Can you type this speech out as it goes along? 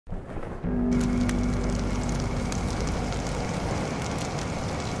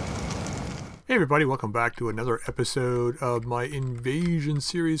Hey everybody, welcome back to another episode of my invasion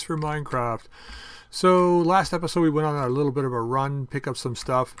series for Minecraft. So last episode we went on a little bit of a run, pick up some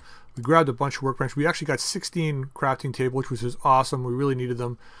stuff. We grabbed a bunch of workbench. We actually got 16 crafting tables, which was awesome. We really needed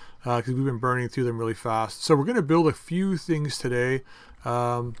them because we've been burning through them really fast. So we're going to build a few things today.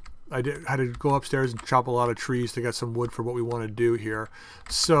 I had to go upstairs and chop a lot of trees to get some wood for what we want to do here.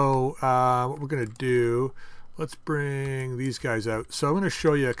 So what we're going to do, let's bring these guys out. So I'm going to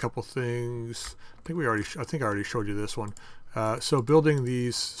show you a couple things. I think I already showed you this one. So building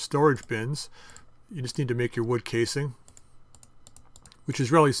these storage bins, you just need to make your wood casing, which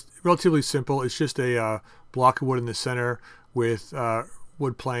is relatively simple. It's just a block of wood in the center with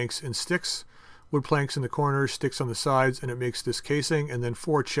wood planks and sticks. Wood planks in the corners, sticks on the sides, and it makes this casing, and then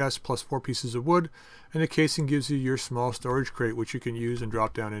 4 chests plus 4 pieces of wood, and the casing gives you your small storage crate, which you can use and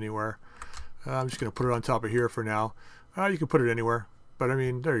drop down anywhere. I'm just going to put it on top of here for now. You can put it anywhere, but I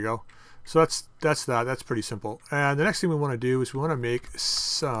mean, there you go. So that's that. That's pretty simple. And the next thing we want to do is we want to make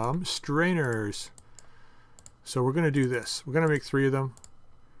some strainers. So we're going to do this. We're going to make 3 of them.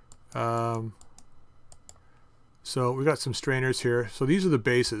 So we got some strainers here. So these are the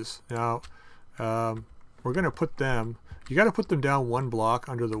bases. Now we're going to put them, you got to put them down 1 block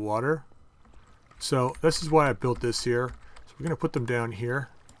under the water. So this is why I built this here. So we're going to put them down here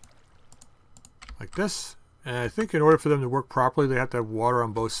like this. And I think in order for them to work properly, they have to have water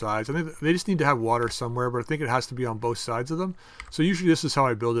on both sides. I think they just need to have water somewhere, but I think it has to be on both sides of them. So usually this is how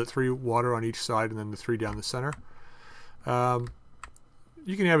I build it: 3 water on each side and then the 3 down the center.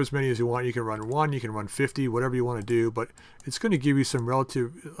 You can have as many as you want. You can run 1, you can run 50, whatever you want to do, but it's going to give you some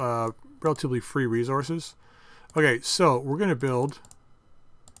relatively free resources. Okay, so we're going to build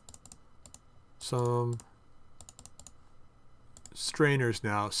some strainers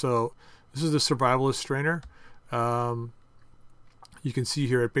now. So this is the survivalist strainer. You can see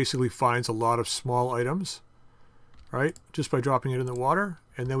here it basically finds a lot of small items, right, just by dropping it in the water.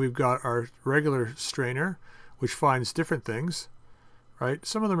 And then we've got our regular strainer, which finds different things, right?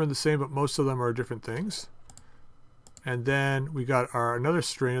 Some of them are the same, but most of them are different things. And then we got our another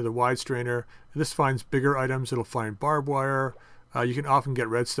strainer, the wide strainer, and this finds bigger items. It'll find barbed wire. You can often get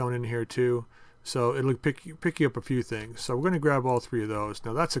redstone in here too, so it'll pick you up a few things. So we're going to grab all 3 of those.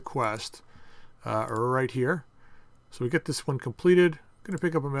 Now that's a quest right here. So we get this one completed. I'm going to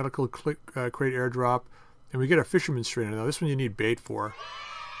pick up a medical crate airdrop, and we get a fisherman's strainer. Now this one you need bait for.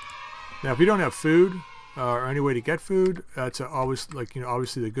 Now if you don't have food or any way to get food, it's always, like, you know,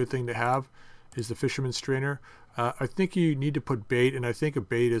 obviously the good thing to have is the fisherman's strainer. I think you need to put bait, and I think a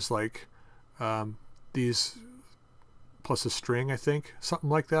bait is like these plus a string, I think, something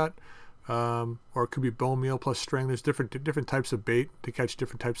like that. Or it could be bone meal plus string. There's different types of bait to catch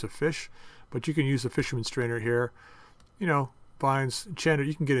different types of fish, but you can use the fisherman's strainer here. You know, finds enchanted.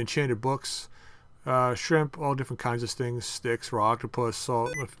 You can get enchanted books, shrimp, all different kinds of things, sticks, raw octopus,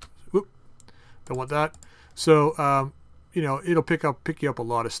 salt. Whoop, don't want that. So you know, it'll pick you up a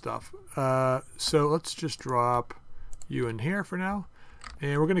lot of stuff. So let's just drop you in here for now,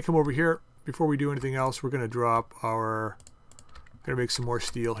 and we're going to come over here. Before we do anything else, we're going to drop our, going to make some more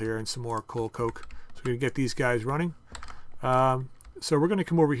steel here and some more coal coke. So we're going to get these guys running. So we're going to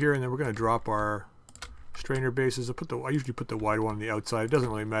come over here, and then we're going to drop our strainer bases. I usually put the wide one on the outside. It doesn't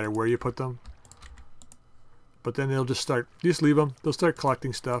really matter where you put them, but then they'll just leave them. They'll start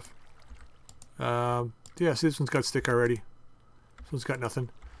collecting stuff. Yeah, see, this one's got stick already. This one's got nothing.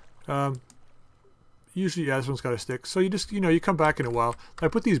 Usually, yeah, this one's got a stick. So you just, you know, you come back in a while. I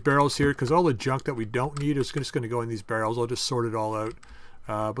put these barrels here because all the junk that we don't need is just going to go in these barrels. I'll just sort it all out.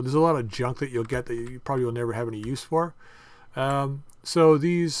 But there's a lot of junk that you'll get that you probably will never have any use for. So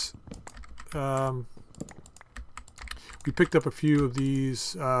these, we picked up a few of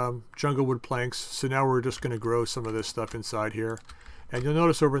these jungle wood planks. So now we're just going to grow some of this stuff inside here. And you'll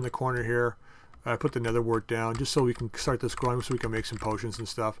notice over in the corner here, I put the nether wart down just so we can start this growing, so we can make some potions and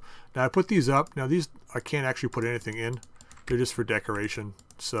stuff. Now I put these up. Now these, I can't actually put anything in. They're just for decoration.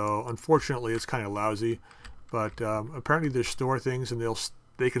 So unfortunately it's kind of lousy. But apparently they store things, and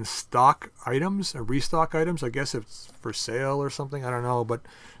they can stock items and restock items. I guess it's for sale or something. I don't know. But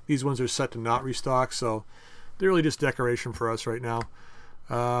these ones are set to not restock. So they're really just decoration for us right now.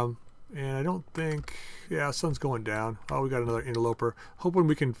 And I don't think, yeah, sun's going down. Oh, we got another interloper. Hoping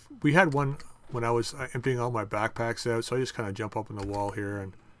we had one when I was emptying all my backpacks out, so I just kind of jump up on the wall here,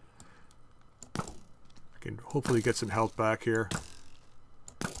 and I can hopefully get some health back here.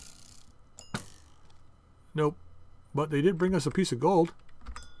 Nope, but they did bring us a piece of gold.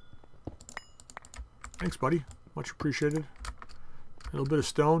 Thanks, buddy, much appreciated. A little bit of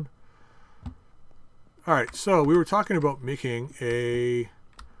stone. Alright, so we were talking about making a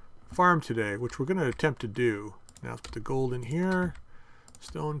farm today, which we're going to attempt to do. Now let's put the gold in here.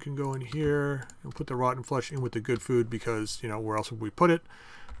 Stone can go in here. And put the rotten flesh in with the good food because, you know, where else would we put it?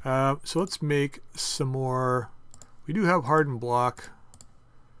 So let's make some more. We do have hardened block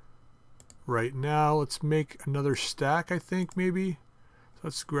right now. Let's make another stack, I think, maybe. So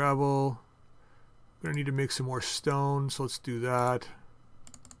let's gravel. We're going to need to make some more stone, so let's do that.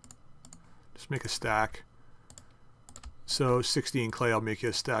 Just make a stack. So 16 clay, I'll make you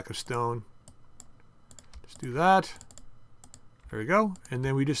a stack of stone. Just do that. There we go. And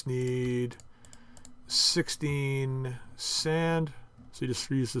then we just need 16 sand. So you just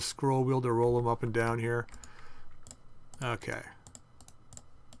use the scroll wheel to roll them up and down here. Okay.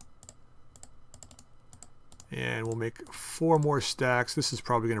 And we'll make 4 more stacks. This is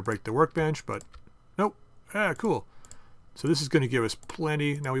probably going to break the workbench, but nope. Ah, cool. So this is going to give us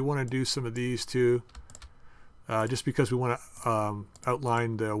plenty. Now we want to do some of these too. Just because we want to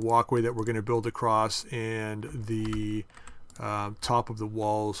outline the walkway that we're going to build across and the top of the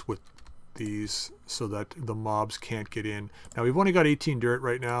walls with these so that the mobs can't get in. Now we've only got 18 dirt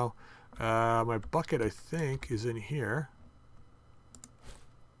right now. My bucket, I think, is in here.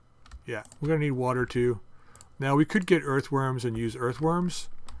 Yeah, we're going to need water too. Now we could get earthworms and use earthworms,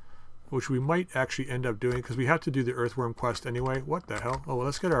 which we might actually end up doing because we have to do the earthworm quest anyway. What the hell? Oh, well,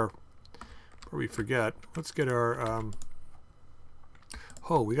 let's get our, before we forget, let's get our,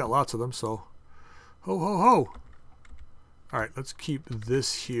 oh, we got lots of them, so, ho, ho, ho. All right, let's keep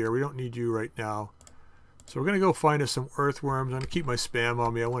this here. We don't need you right now. So we're going to go find us some earthworms. I'm going to keep my spam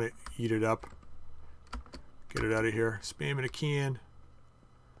on me. I want to eat it up. Get it out of here. Spam in a can.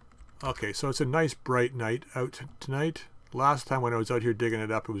 Okay, so it's a nice bright night out tonight. Last time when I was out here digging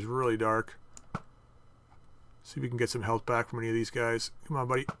it up, it was really dark. See if we can get some health back from any of these guys. Come on,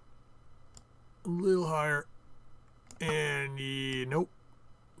 buddy. A little higher. And nope.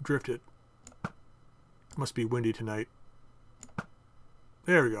 Drifted. Must be windy tonight.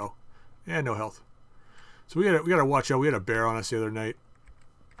 There we go. And no health. So we gotta watch out. We had a bear on us the other night.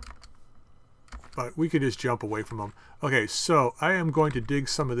 But we could just jump away from them. Okay, so I am going to dig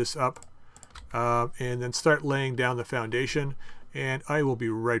some of this up and then start laying down the foundation, and I will be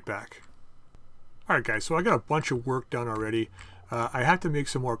right back. Alright guys, so I got a bunch of work done already. I have to make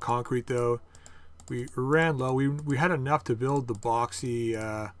some more concrete though. We ran low. We had enough to build the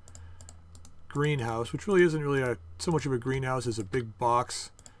boxy greenhouse, which really isn't really so much of a greenhouse as a big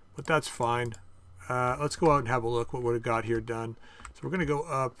box, but that's fine. Let's go out and have a look what we've got here done. So we're going to go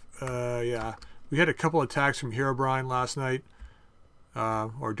up, yeah. We had a couple attacks from Herobrine last night,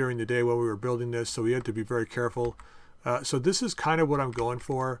 or during the day while we were building this, so we had to be very careful. So this is kind of what I'm going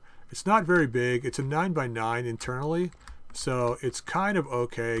for. It's not very big. It's a 9x9 internally, so it's kind of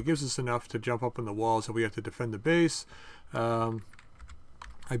okay. It gives us enough to jump up on the walls so we have to defend the base.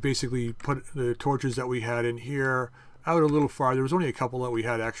 I basically put the torches that we had in here out a little farther. There was only a couple that we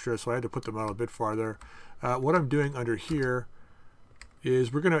had extra, so I had to put them out a bit farther. What I'm doing under here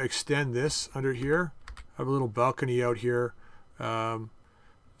is we're going to extend this under here. I have a little balcony out here. So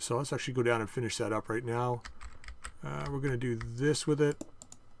let's actually go down and finish that up right now. We're going to do this with it.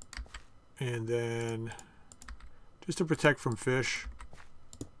 And then just to protect from fish.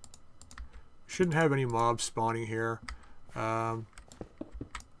 Shouldn't have any mobs spawning here. I'm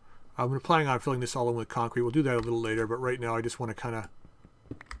planning on filling this all in with concrete. We'll do that a little later, but right now I just want to kind of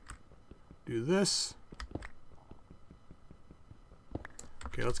do this.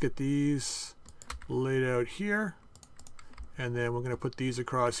 Okay, let's get these laid out here. And then we're going to put these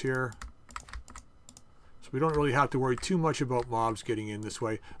across here. So we don't really have to worry too much about mobs getting in this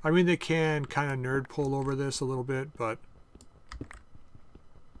way. I mean, they can kind of nerd pull over this a little bit, but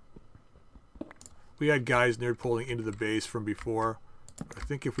we had guys nerd pulling into the base from before. I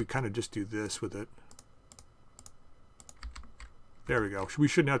think if we kind of just do this with it. There we go. We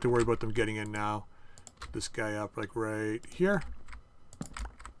shouldn't have to worry about them getting in now. Put this guy up like right here.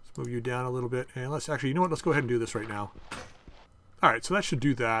 Let's move you down a little bit. And let's actually, you know what? Let's go ahead and do this right now. Alright, so that should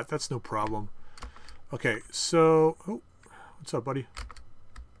do that. That's no problem. Okay, so... Oh, what's up, buddy?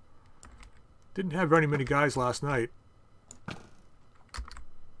 Didn't have very many guys last night.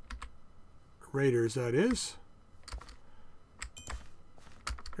 Raiders, that is.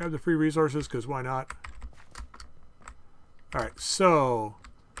 Grab the free resources, because why not? Alright, so...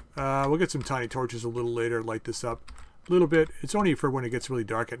 we'll get some tiny torches a little later, light this up a little bit. It's only for when it gets really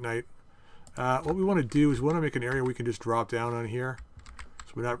dark at night. What we want to do is we want to make an area we can just drop down on here.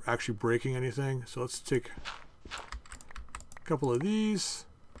 So we're not actually breaking anything. So let's take a couple of these.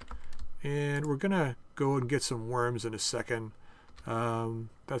 And we're going to go and get some worms in a second.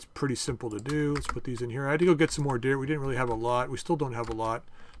 That's pretty simple to do. Let's put these in here. I had to go get some more dirt. We didn't really have a lot. We still don't have a lot.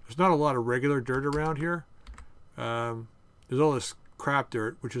 There's not a lot of regular dirt around here. There's all this crap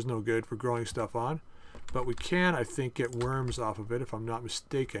dirt, which is no good for growing stuff on. But we can, I think, get worms off of it, if I'm not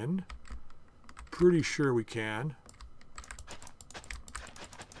mistaken. Pretty sure we can.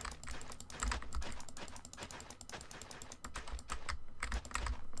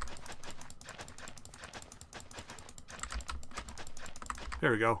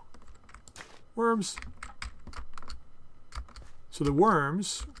 There we go. Worms. So the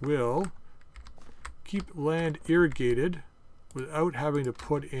worms will keep land irrigated without having to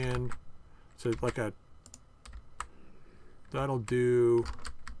put in, so like a, that'll do,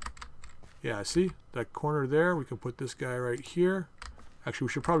 yeah, see that corner there? We can put this guy right here. Actually,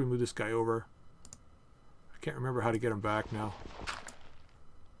 we should probably move this guy over. I can't remember how to get him back now.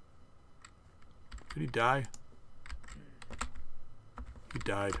 Did he die? He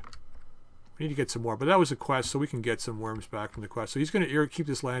died. We need to get some more, but that was a quest, so we can get some worms back from the quest. So he's going to keep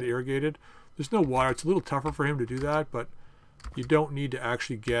this land irrigated. There's no water. It's a little tougher for him to do that, but you don't need to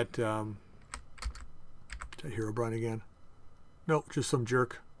actually get... did I hear O'Brien again? Nope, just some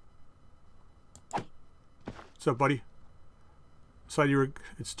jerk. What's up, buddy?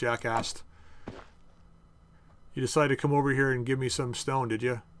 It's jackassed. You decided to come over here and give me some stone, did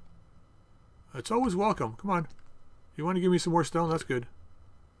you? It's always welcome. Come on. You want to give me some more stone? That's good.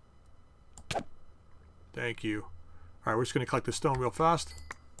 Thank you. Alright, we're just going to collect the stone real fast.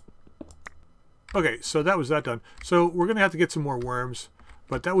 Okay, so that was that done. So we're going to have to get some more worms,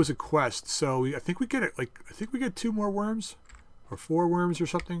 but that was a quest. So I think we get it. Like, I think we get 2 more worms or 4 worms or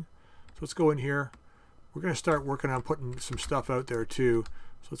something. So let's go in here. We're going to start working on putting some stuff out there too.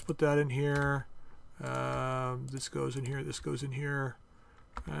 So let's put that in here. This goes in here. This goes in here.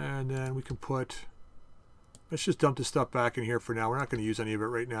 And then we can put... Let's just dump this stuff back in here for now. We're not going to use any of it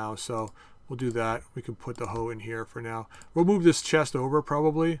right now, so we'll do that. We can put the hoe in here for now. We'll move this chest over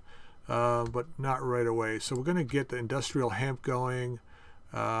probably, but not right away. So we're going to get the industrial hemp going.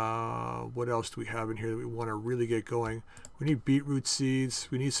 What else do we have in here that we want to really get going? We need beetroot seeds.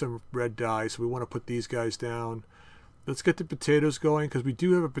 We need some red dye, so we want to put these guys down. Let's get the potatoes going, because we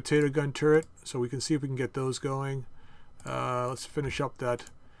do have a potato gun turret, so we can see if we can get those going. Let's finish up that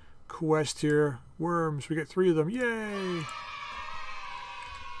quest here. Worms, we get 3 of them. Yay!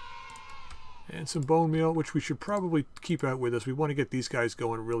 And some bone meal, which we should probably keep out with us. We want to get these guys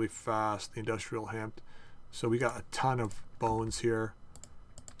going really fast, the industrial hemp. So we got a ton of bones here.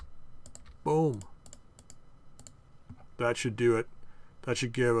 Boom. That should do it. That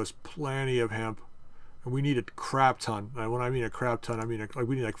should give us plenty of hemp. And we need a crap ton. And when I mean a crap ton, I mean like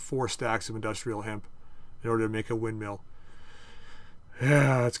we need like 4 stacks of industrial hemp in order to make a windmill.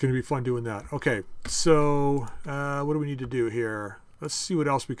 Yeah, it's going to be fun doing that. Okay, so what do we need to do here? Let's see what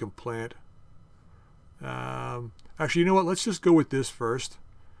else we can plant. Actually, you know what? Let's just go with this first.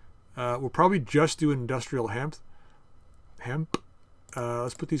 We'll probably just do industrial hemp.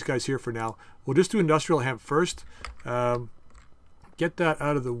 Let's put these guys here for now. We'll just do industrial hemp first. Get that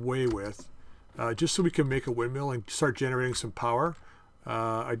out of the way with. Just so we can make a windmill and start generating some power.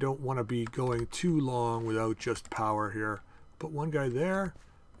 I don't want to be going too long without just power here. Put one guy there,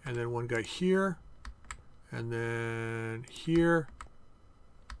 and then one guy here, and then here,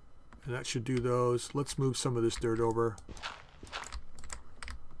 and that should do those. Let's move some of this dirt over.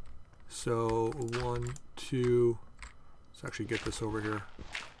 So 1, 2, let's actually get this over here.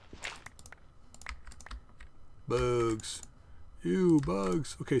 Bugs. Ew,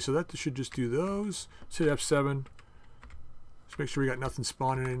 bugs. Okay, so that should just do those. Let's hit F7. Let's make sure we got nothing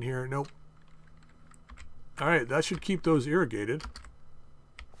spawning in here. Nope. Alright, that should keep those irrigated.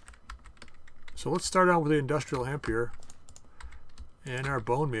 So let's start out with the industrial hemp here. And our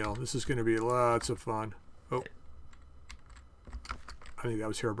bone meal. This is going to be lots of fun. Oh. I think that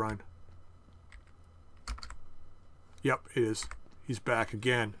was Herobrine. Yep, it is. He's back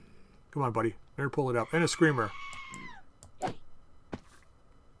again. Come on, buddy. Better pull it up. And a screamer. Come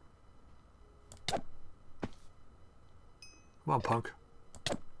on, punk.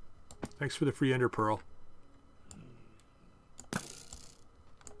 Thanks for the free ender pearl.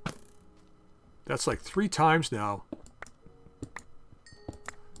 That's like 3 times now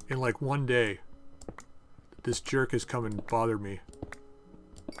in like one day that this jerk has come and bothered me.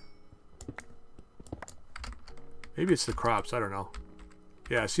 Maybe it's the crops, I don't know.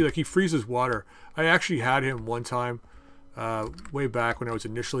 Yeah, see, like he freezes water. I actually had him one time way back when I was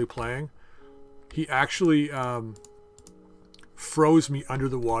initially playing. He actually froze me under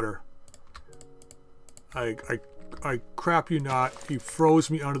the water. I crap you not. He froze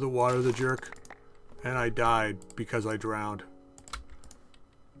me under the water, the jerk. And I died because I drowned.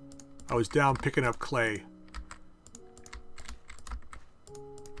 I was down picking up clay.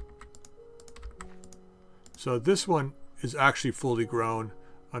 So this one is actually fully grown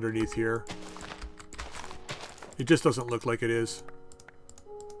underneath here. It just doesn't look like it is.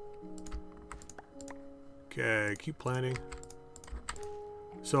 Okay, keep planting.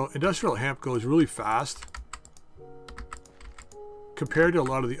 So industrial hemp goes really fast compared to a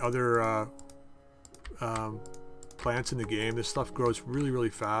lot of the other plants in the game. This stuff grows really, really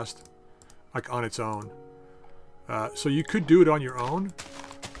fast, like on its own. So you could do it on your own,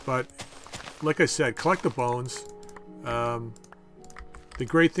 but like I said, collect the bones. The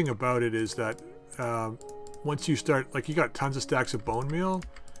great thing about it is that once you start, like you got tons of stacks of bone meal,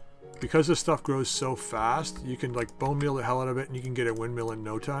 because this stuff grows so fast, you can like bone meal the hell out of it and you can get a windmill in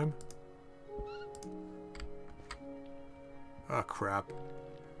no time. Oh crap.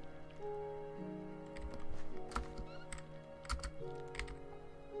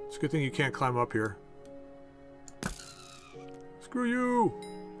 It's a good thing you can't climb up here. Screw you!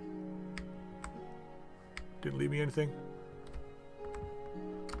 Didn't leave me anything.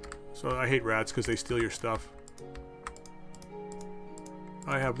 So I hate rats because they steal your stuff.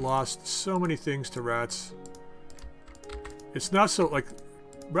 I have lost so many things to rats. It's not so, like,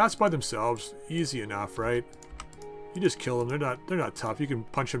 rats by themselves, easy enough, right? You just kill them. They're not tough. You can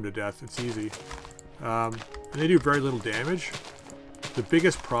punch them to death. It's easy. And they do very little damage. The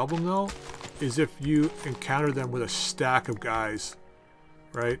biggest problem though is if you encounter them with a stack of guys,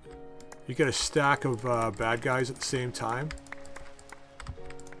 right? You get a stack of bad guys at the same time.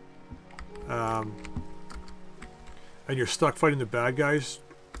 And you're stuck fighting the bad guys,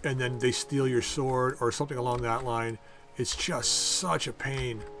 and then they steal your sword or something along that line. It's just such a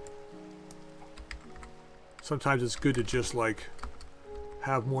pain. Sometimes it's good to just like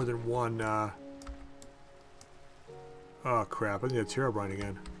have more than one. Oh crap! I think that's Herobrine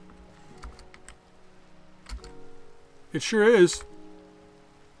again. It sure is.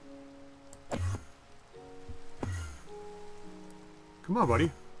 Come on,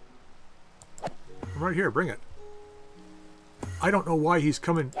 buddy. I'm right here. Bring it. I don't know why he's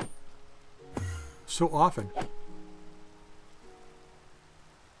coming so often.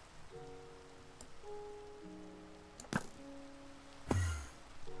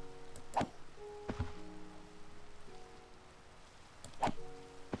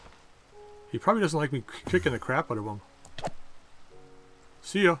 He probably doesn't like me kicking the crap out of him.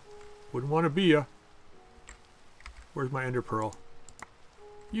 See ya. Wouldn't want to be ya. Where's my ender pearl?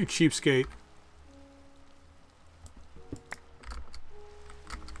 You cheapskate.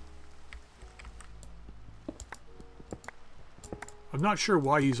 I'm not sure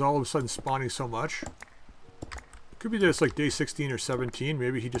why he's all of a sudden spawning so much. Could be that it's like day 16 or 17.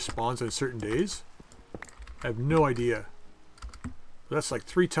 Maybe he just spawns on certain days. I have no idea. But that's like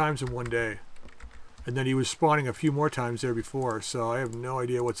 3 times in one day. And then he was spawning a few more times there before, so I have no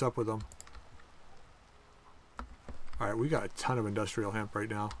idea what's up with him. Alright, we got a ton of industrial hemp right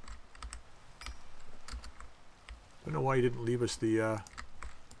now. Don't know why he didn't leave us the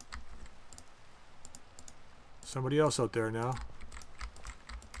somebody else out there now.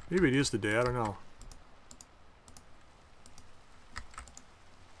 Maybe it is the day, I don't know.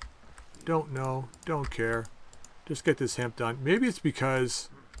 Don't know, don't care. Just get this hemp done. Maybe it's because,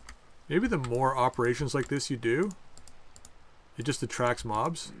 maybe the more operations like this you do, it just attracts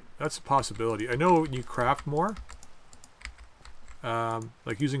mobs. That's a possibility. I know when you craft more,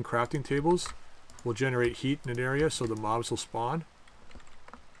 like using crafting tables will generate heat in an area so the mobs will spawn.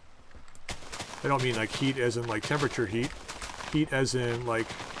 I don't mean like heat as in like temperature heat. Heat as in like,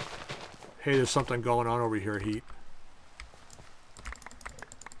 hey, there's something going on over here heat.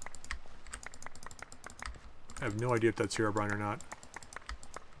 I have no idea if that's Herobrine or not.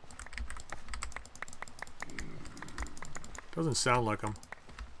 Doesn't sound like him.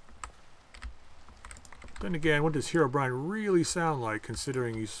 Then again, what does Herobrine really sound like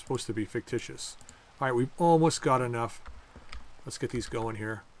considering he's supposed to be fictitious? Alright, we've almost got enough. Let's get these going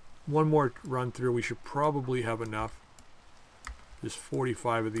here. One more run through, we should probably have enough. There's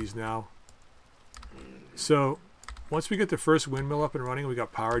 45 of these now. So, once we get the first windmill up and running, we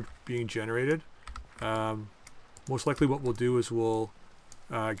got power being generated. Most likely what we'll do is we'll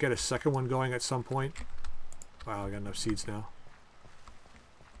get a second one going at some point. Wow, I got enough seeds now.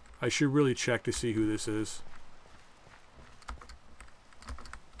 I should really check to see who this is.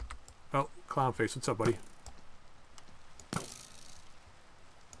 Oh, Clownface, what's up, buddy?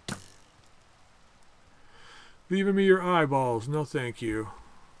 Leaving me your eyeballs, no thank you.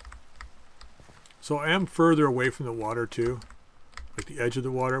 So I am further away from the water too, like the edge of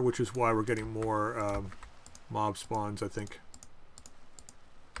the water, which is why we're getting more mob spawns, I think.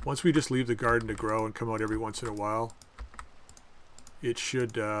 Once we just leave the garden to grow and come out every once in a while, it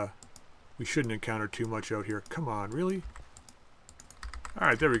should, we shouldn't encounter too much out here. Come on, really?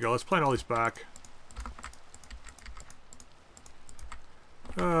 Alright, there we go. Let's plant all these back.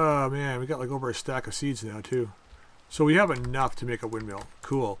 Oh man, we got like over a stack of seeds now too. So we have enough to make a windmill.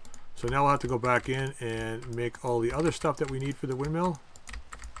 Cool. So now we'll have to go back in and make all the other stuff that we need for the windmill,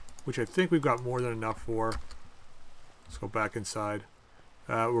 which I think we've got more than enough for. Let's go back inside.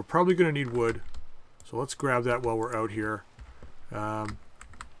 We're probably going to need wood, so let's grab that while we're out here.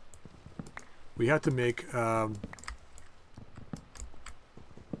 We have to make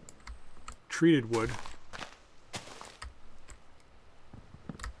treated wood,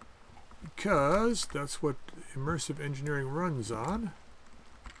 because that's what immersive engineering runs on.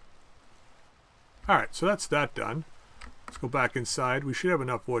 Alright, so that's that done. Let's go back inside. We should have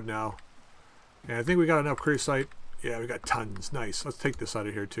enough wood now. And I think we got enough crysite. Yeah, we got tons. Nice. Let's take this out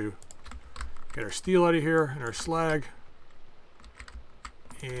of here too. Get our steel out of here and our slag.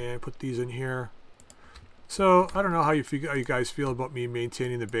 And put these in here. So, I don't know how you guys feel about me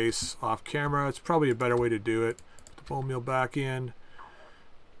maintaining the base off camera. It's probably a better way to do it. Put the bone meal back in.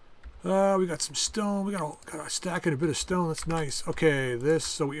 We got some stone. We got a stack and a bit of stone. That's nice. Okay, this.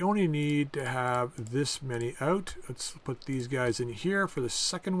 So we only need to have this many out. Let's put these guys in here for the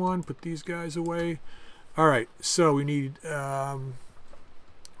second one. Put these guys away. All right. So we need 1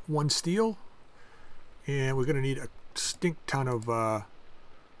 steel, and we're going to need a stink ton of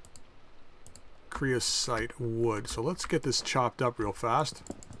creosote wood. So let's get this chopped up real fast.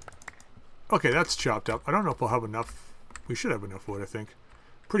 Okay, that's chopped up. I don't know if we'll have enough. We should have enough wood, I think.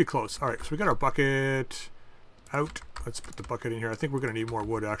 Pretty close. All right, so we got our bucket out. Let's put the bucket in here. I think we're going to need more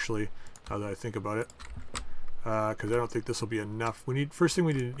wood, actually, now that I think about it, because I don't think this will be enough. First thing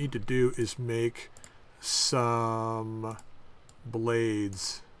we need to do is make some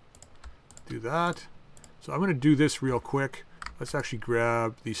blades. Do that. So I'm going to do this real quick. Let's actually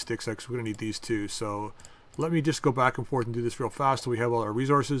grab these sticks because we're going to need these too. So let me just go back and forth and do this real fast so we have all our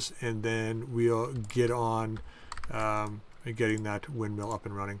resources, and then we'll get on and getting that windmill up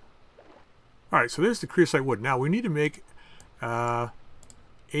and running. Alright, so there's the creosote wood. Now we need to make 8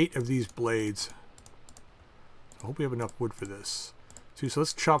 of these blades. I hope we have enough wood for this. So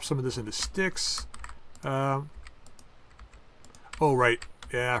let's chop some of this into sticks. Oh right,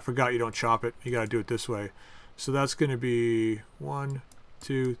 yeah, I forgot you don't chop it. You gotta do it this way. So that's gonna be 1,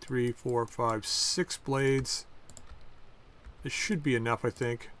 2, 3, 4, 5, 6 blades. This should be enough, I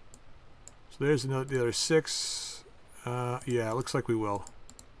think. So there's the other 6. Yeah, it looks like we will.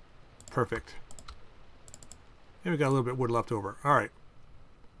 Perfect. And we got a little bit of wood left over. Alright.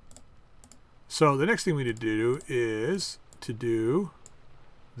 So the next thing we need to do is to do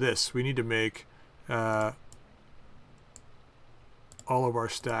this. We need to make all of our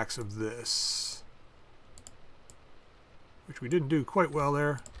stacks of this, which we didn't do quite well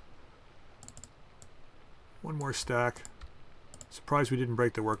there. 1 more stack. Surprised we didn't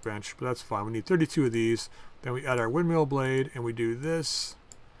break the workbench, but that's fine. We need 32 of these. Then we add our windmill blade and we do this.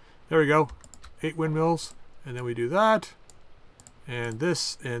 There we go. 8 windmills. And then we do that. And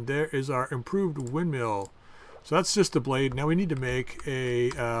this. And there is our improved windmill. So that's just the blade. Now we need to make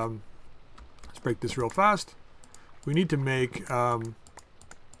a... let's break this real fast. We need to make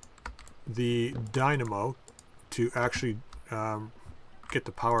the dynamo to actually get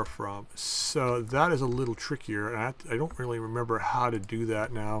the power from. So that is a little trickier. And I don't really remember how to do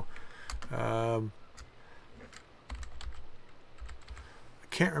that now.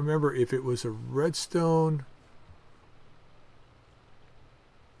 Can't remember if it was a redstone.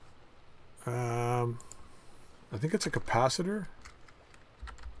 I think it's a capacitor.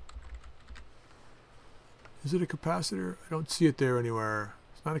 Is it a capacitor? I don't see it there anywhere.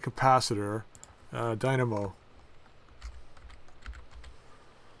 It's not a capacitor. Dynamo.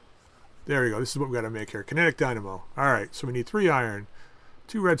 There we go. This is what we got to make here. Kinetic dynamo. Alright, so we need 3 iron,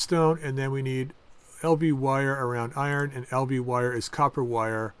 2 redstone, and then we need LV wire around iron, and LV wire is copper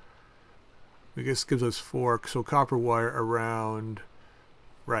wire. I guess gives us 4, so copper wire around.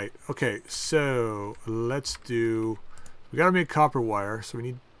 Right, okay, so let's do, we gotta make copper wire, so we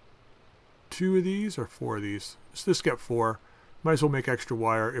need 2 of these or 4 of these. Let's just get 4. Might as well make extra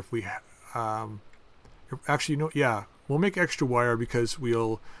wire if we, actually, no, yeah, we'll make extra wire because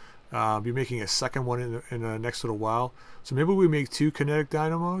we'll be making a second one in the next little while. So maybe we make 2 kinetic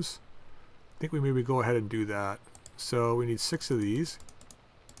dynamos. I think we maybe go ahead and do that. So we need 6 of these,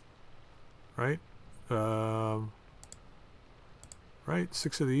 right? Right,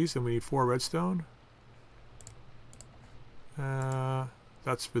 6 of these, and we need 4 redstone.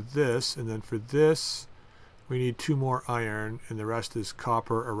 That's for this, and then for this, We need 2 more iron, and the rest is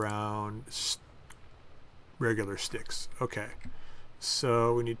copper around regular sticks. Okay,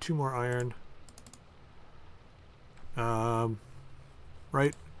 so we need 2 more iron.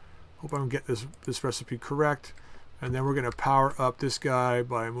 Right? Hope I'm getting this recipe correct. And then we're going to power up this guy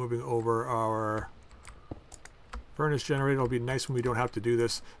by moving over our furnace generator. It'll be nice when we don't have to do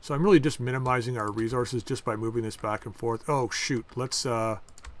this. So I'm really just minimizing our resources just by moving this back and forth. Oh shoot, let's I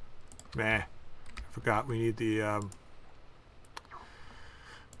forgot we need the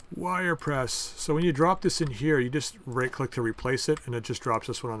wire press. So when you drop this in here, you just right click to replace it, and it just drops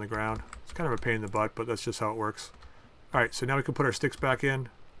this one on the ground. It's kind of a pain in the butt, but that's just how it works. Alright, so now we can put our sticks back in,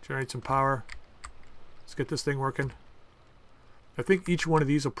 generate some power. Let's get this thing working. I think each one of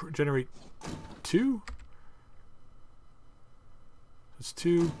these will generate 2. It's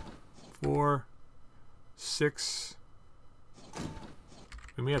 2, 4, 6.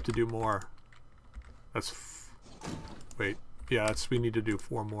 We may have to do more. Wait, yeah, we need to do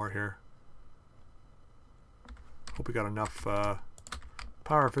 4 more here. Hope we got enough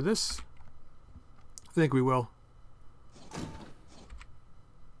power for this. I think we will. So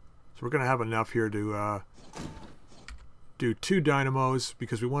we're going to have enough here to do 2 dynamos,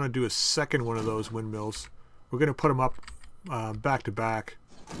 because we want to do a second one of those windmills. We're going to put them up back to back.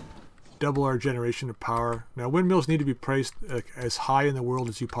 Double our generation of power. Now windmills need to be placed as high in the world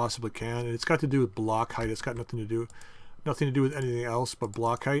as you possibly can, and it's got to do with block height. It's got nothing to do with anything else but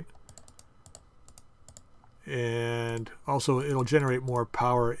block height. And also it'll generate more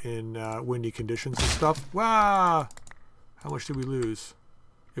power in windy conditions and stuff. Wow! How much did we lose?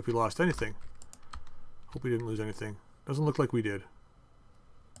 If we lost anything. Hope we didn't lose anything. Doesn't look like we did.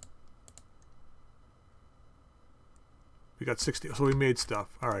 We got 60, so we made stuff.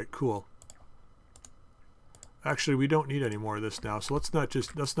 Alright, cool. Actually, we don't need any more of this now, so let's not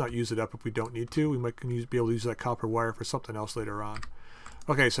use it up if we don't need to. We might be able to use that copper wire for something else later on.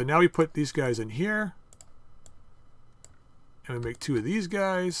 Okay, so now we put these guys in here. And we make 2 of these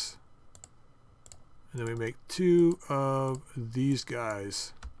guys. And then we make 2 of these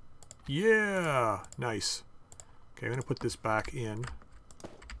guys. Yeah! Nice. Okay, I'm going to put this back in. I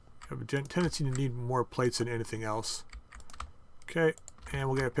have a tendency to need more plates than anything else. Okay, and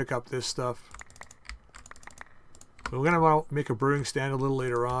we're going to pick up this stuff. We're going to make a brewing stand a little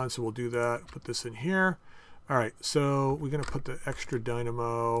later on, so we'll do that. Put this in here. Alright, so we're going to put the extra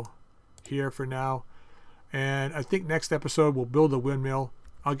dynamo here for now. And I think next episode we'll build a windmill.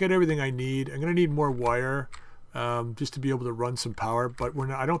 I'll get everything I need. I'm going to need more wire just to be able to run some power, but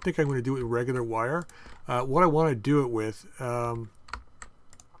I don't think I'm going to do it with regular wire. What I want to do it with, and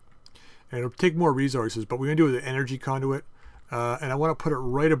it'll take more resources, but we're going to do it with an energy conduit. And I want to put it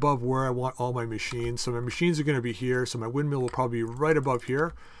right above where I want all my machines. So my machines are going to be here, so my windmill will probably be right above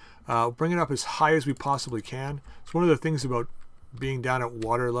here. Bring it up as high as we possibly can. It's one of the things about being down at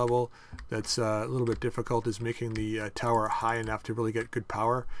water level that's a little bit difficult, is making the tower high enough to really get good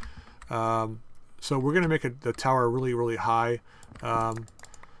power. So we're going to make the tower really, really high. Well,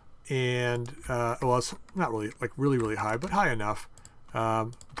 it's not really like really high, but high enough.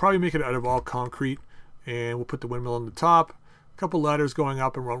 Probably make it out of all concrete, and we'll put the windmill on the top. Couple ladders going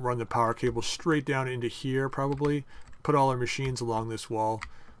up, and we'll run the power cable straight down into here probably. Put all our machines along this wall.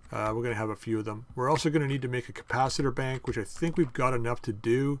 We're going to have a few of them. We're also going to need to make a capacitor bank, which I think we've got enough to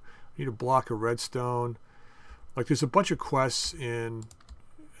do. We need a block of redstone. Like, there's a bunch of quests in...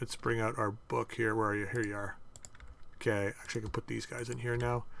 Let's bring out our book here. Where are you? Here you are. Okay, actually I can put these guys in here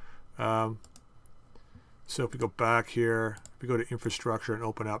now. So if we go back here, if we go to infrastructure and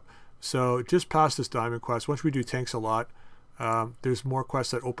open up. So just past this diamond quest, once we do tanks a lot, there's more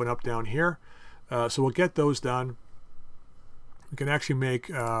quests that open up down here. So we'll get those done. We can actually make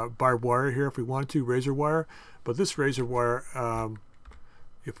barbed wire here if we wanted to, razor wire. But this razor wire,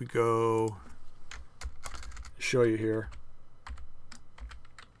 if we go show you here.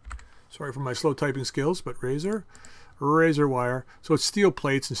 Sorry for my slow typing skills, but razor wire. So it's steel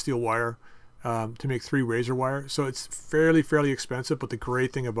plates and steel wire to make 3 razor wire. So it's fairly expensive, but the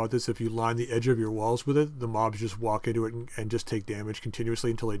great thing about this, if you line the edge of your walls with it, the mobs just walk into it and just take damage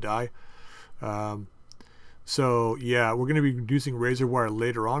continuously until they die. So yeah, we're going to be using razor wire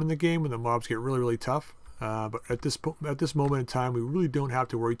later on in the game when the mobs get really tough. But at this moment in time, we really don't have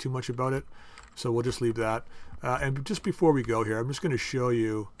to worry too much about it. So we'll just leave that. And just before we go here, I'm just going to show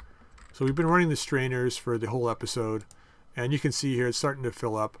you. So we've been running the strainers for the whole episode, and you can see here it's starting to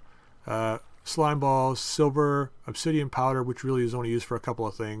fill up. Slime balls, silver, obsidian powder, which really is only used for a couple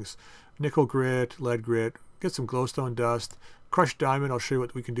of things, nickel grit, lead grit, get some glowstone dust, crushed diamond. I'll show you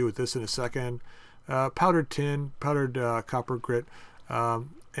what we can do with this in a second. Powdered tin, powdered copper grit.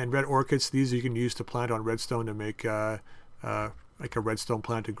 and red orchids. These you can use to plant on redstone to make like a redstone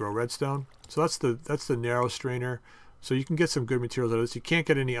plant to grow redstone. So that's the narrow strainer. So you can get some good materials out of this. You can't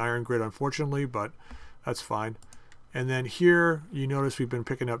get any iron grit, unfortunately, but that's fine. And then here you notice we've been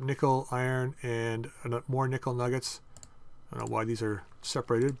picking up nickel, iron, and more nickel nuggets. I don't know why these are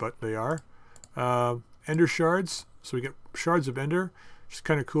separated, but they are. Ender shards. So we get shards of ender, which is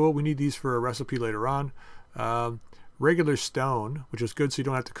kind of cool. We need these for a recipe later on. Regular stone, which is good, so you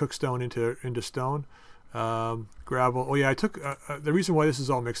don't have to cook stone into stone. Gravel. Oh yeah, I took the reason why this is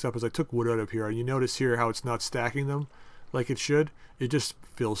all mixed up is I took wood out of here, and you notice here how it's not stacking them like it should. It just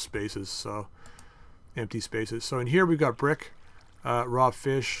fills spaces, so empty spaces. So in here we've got brick, raw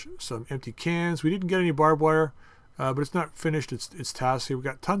fish, some empty cans. We didn't get any barbed wire, but it's not finished its task. Here we've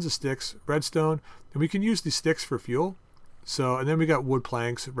got tons of sticks, redstone, and we can use these sticks for fuel. So, and then we got wood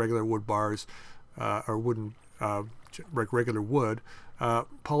planks, regular wood bars, or wooden regular wood,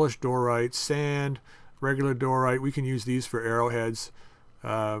 polished dorite, sand, regular dorite. We can use these for arrowheads,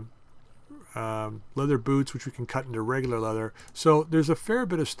 leather boots, which we can cut into regular leather. So there's a fair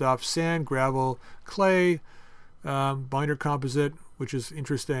bit of stuff: sand, gravel, clay, binder composite, which is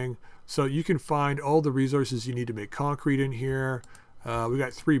interesting. So you can find all the resources you need to make concrete in here. We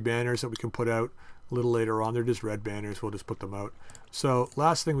got 3 banners that we can put out a little later on. They're just red banners. We'll just put them out. So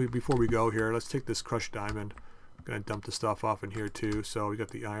last thing before we go here, let's take this crushed diamond. I'm going to dump the stuff off in here too. So we got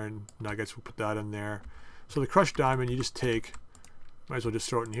the iron nuggets. We'll put that in there. So the crushed diamond, you just take, might as well just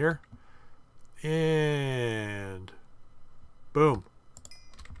throw it in here. And boom.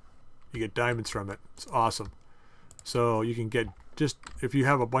 You get diamonds from it. It's awesome. So you can get, just if you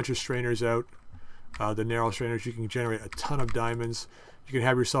have a bunch of strainers out, the narrow strainers, you can generate a ton of diamonds. You can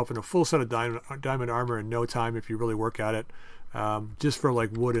have yourself in a full set of diamond armor in no time if you really work at it, just for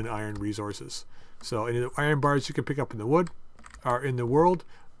like wood and iron resources. So in the iron bars you can pick up in the wood, or in the world.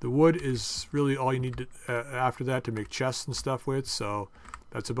 The wood is really all you need to, after that, to make chests and stuff with. So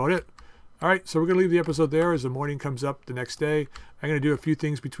that's about it. All right, so we're going to leave the episode there as the morning comes up the next day. I'm going to do a few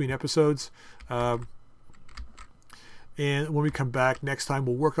things between episodes. And when we come back next time,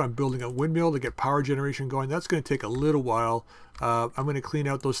 we'll work on building a windmill to get power generation going. That's going to take a little while. I'm going to clean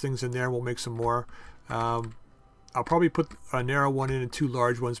out those things in there. We'll make some more. I'll probably put a narrow one in and 2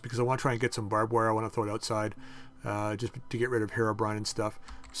 large ones because I want to try and get some barbed wire. I want to throw it outside just to get rid of Herobrine and stuff.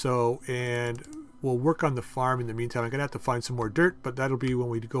 So, and we'll work on the farm in the meantime. I'm going to have to find some more dirt, but that'll be when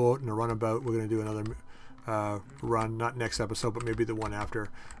we go out in a runabout. We're going to do another run, not next episode, but maybe the one after.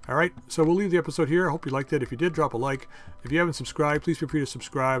 All right, so we'll leave the episode here. I hope you liked it. If you did, drop a like. If you haven't subscribed, please feel free to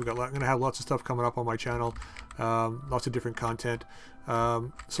subscribe. I'm going to have lots of stuff coming up on my channel, lots of different content.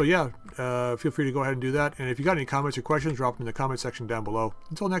 So yeah, feel free to go ahead and do that. And if you got any comments or questions, drop them in the comment section down below.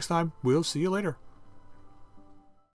 Until next time, we'll see you later.